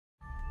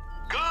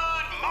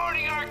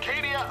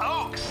Arcadia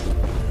Oaks.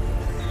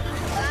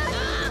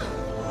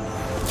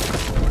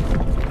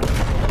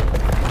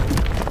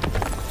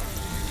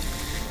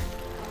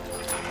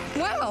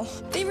 Wow,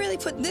 they really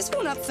put this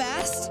one up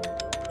fast.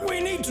 We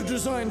need to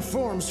design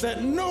forms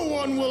that no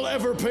one will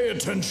ever pay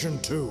attention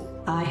to.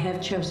 I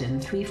have chosen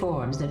 3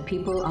 forms that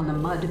people on the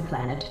mud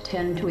planet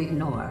tend to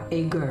ignore.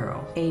 A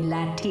girl, a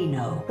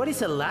Latino. What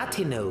is a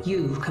Latino?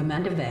 You,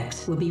 Commander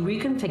Vex, will be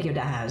reconfigured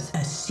as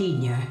a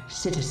senior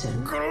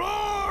citizen.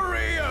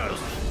 Glorious!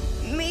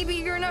 Maybe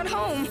you're not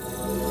home.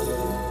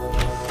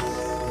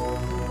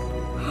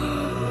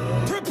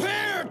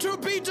 Prepare to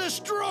be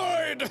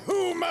destroyed,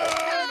 human!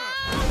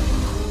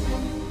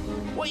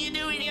 What are you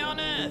doing here on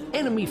Earth?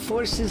 Enemy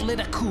forces led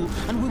a coup,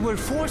 and we were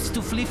forced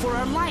to flee for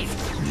our life.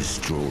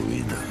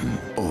 Destroy them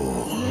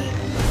all.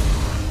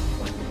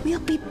 We'll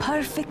be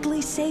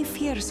perfectly safe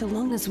here so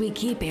long as we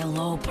keep a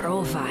low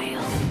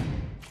profile.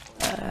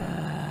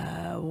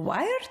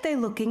 Why are they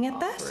looking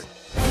at us?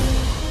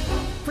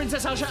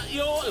 Princess Usha,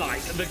 you're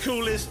like the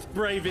coolest,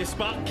 bravest,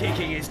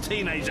 butt-kickingest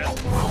teenager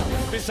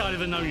this side of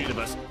the known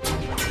universe.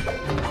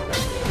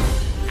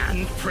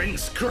 And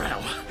Prince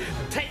Krell,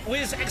 tech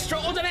whiz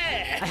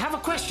extraordinaire. I have a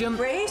question.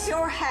 Raise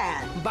your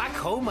hand. Back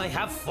home, I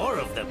have 4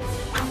 of them.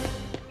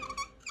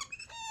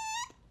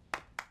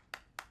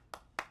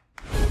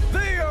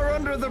 They are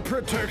under the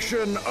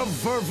protection of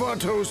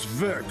Varvatos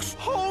Vex.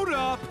 Hold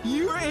up!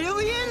 You're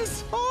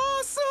aliens?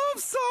 Awesome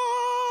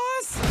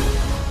sauce!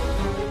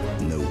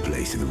 No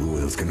place in the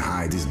Royals can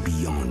hide is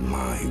beyond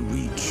my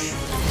reach.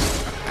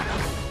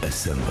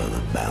 Assemble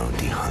the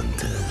bounty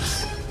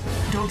hunters.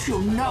 Don't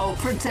you know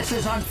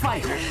princesses aren't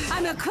fighters?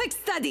 I'm a quick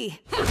study.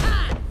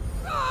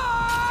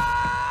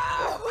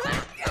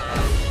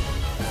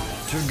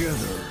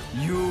 Together,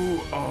 you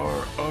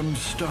are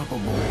unstoppable.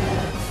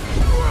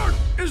 What?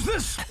 Is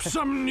this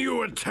some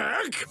new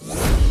attack?